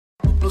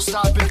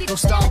stopping, no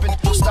stopping,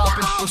 no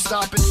stopping, no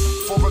stopping.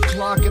 4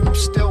 o'clock and I'm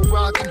still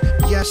rocking.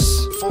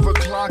 Yes, 4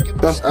 o'clock and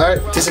I'm still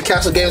rocking. Alright, this is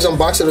Castle Games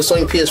unboxing of the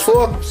Sony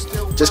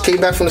PS4. Just came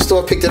back from the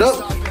store, picked it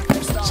up.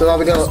 So now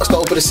we're gonna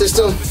start open the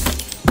system.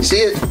 You see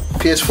it?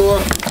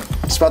 PS4.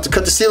 It's about to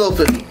cut the seal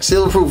open.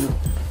 Seal approval.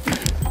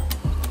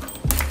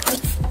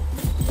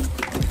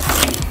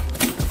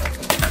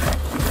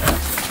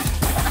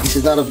 This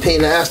is not a pain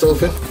in the ass to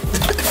open.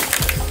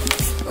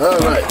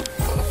 Alright.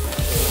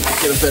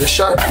 Get a better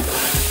shot.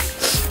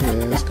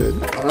 Yeah, that's good.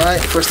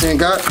 Alright, first thing I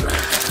got.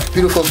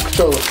 Beautiful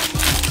controller.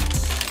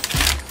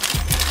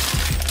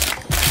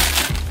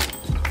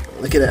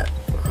 Look at that.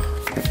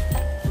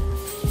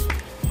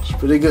 It's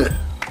pretty good.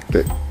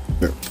 Okay.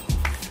 No.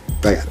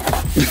 I got it.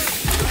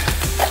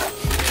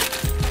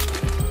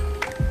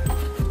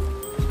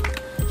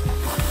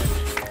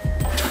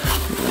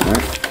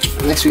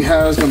 Alright. Next we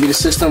have is going to be the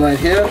system right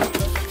here.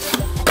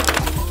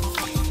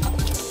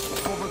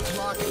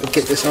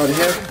 Get this out of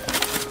here.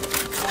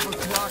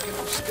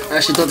 I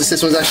actually thought the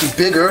system was actually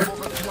bigger,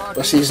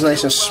 but see it's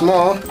nice and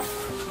small.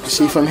 You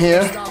see from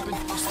here.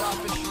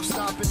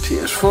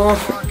 PS4.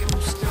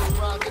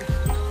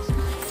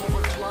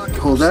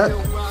 Hold that.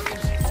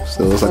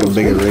 So it looks like a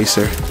big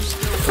eraser.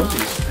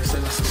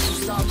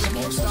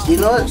 You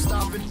know what?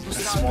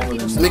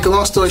 Make a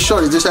long story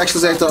short, this actually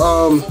is like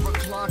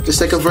the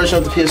second version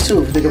of the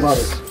PS2. If you think about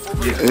it.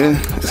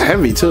 Yeah, it's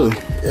heavy too.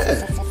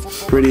 Yeah.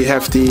 Pretty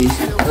hefty.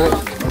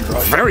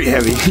 Very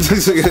heavy.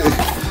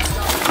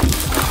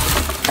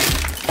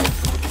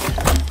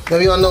 Now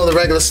we all know the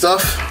regular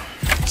stuff.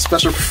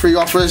 Special free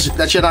offers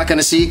that you're not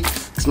gonna see.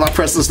 It's my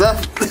personal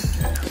stuff.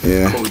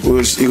 Yeah,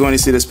 you're going to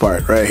see this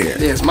part right here.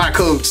 Yeah, it's my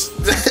codes.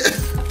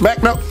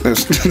 Back no.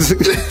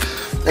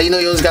 And you know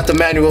you always got the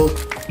manual.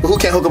 But who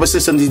can't hook up a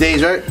system these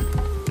days, right?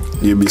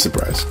 You'd be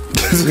surprised.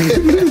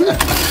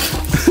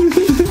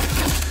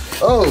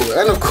 Oh,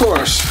 and of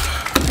course.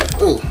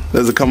 Ooh.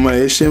 Does it come with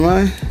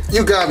HDMI?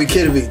 You gotta be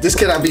kidding me. This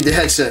cannot be the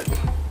headset.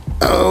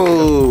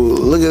 Oh,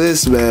 look at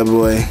this bad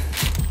boy.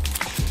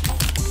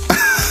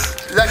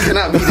 That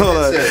cannot be the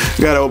Hold headset.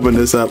 on. Gotta open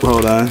this up.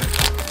 Hold on.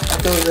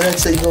 The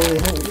headset you only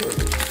hold.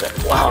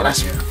 Wow,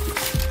 that's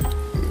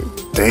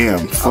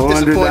damn.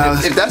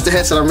 $400. If that's the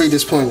headset, I'm really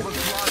disappointed.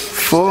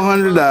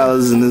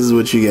 $400 and this is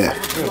what you get.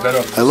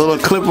 A little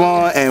clip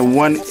on and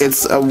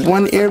it's a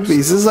one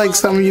earpiece. It's like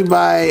something you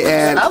buy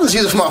at. I was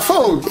using it for my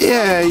phone.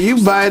 Yeah, you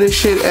buy this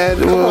shit at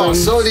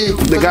Sony,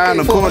 the guy on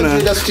the corner.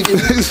 That's what you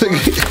get.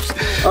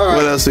 All right.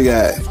 What else we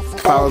got?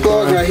 Power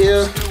plug right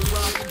here.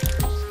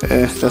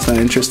 Yeah, that's not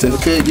interesting.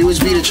 Okay,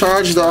 USB to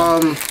charge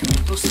the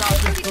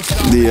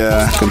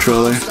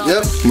controller.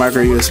 Yep.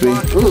 Micro USB.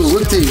 Ooh,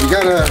 look at you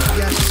got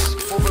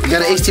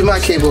an HDMI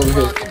cable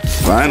over here.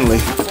 Finally.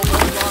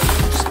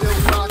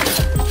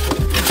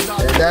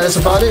 That is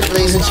about it,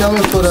 ladies and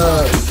gentlemen, for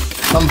the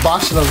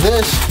unboxing of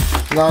this.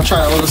 Now I'm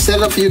trying to set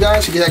it up for you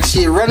guys so you can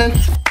actually see it running.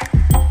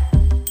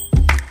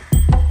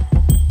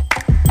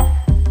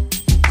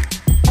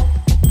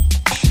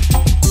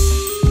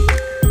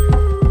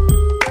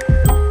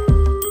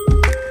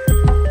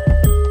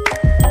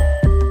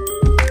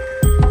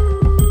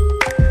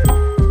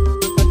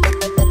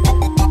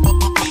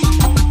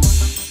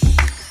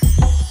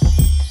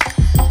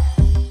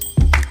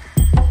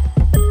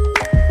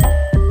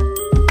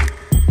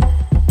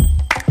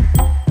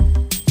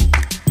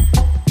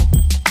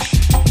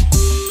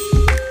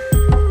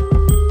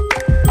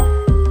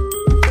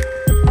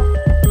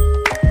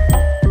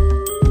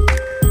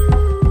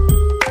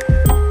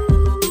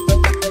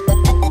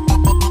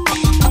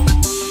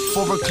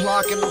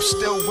 And I'm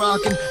still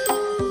rocking.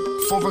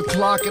 4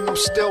 o'clock and I'm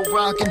still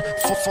rocking.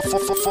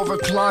 4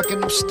 o'clock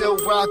and I'm still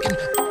rocking.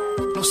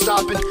 No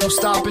stopping, no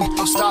stopping,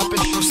 no stopping,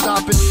 no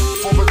stopping.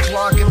 4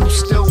 o'clock and I'm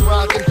still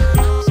rocking.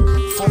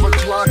 4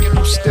 o'clock and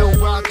I'm still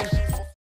rocking.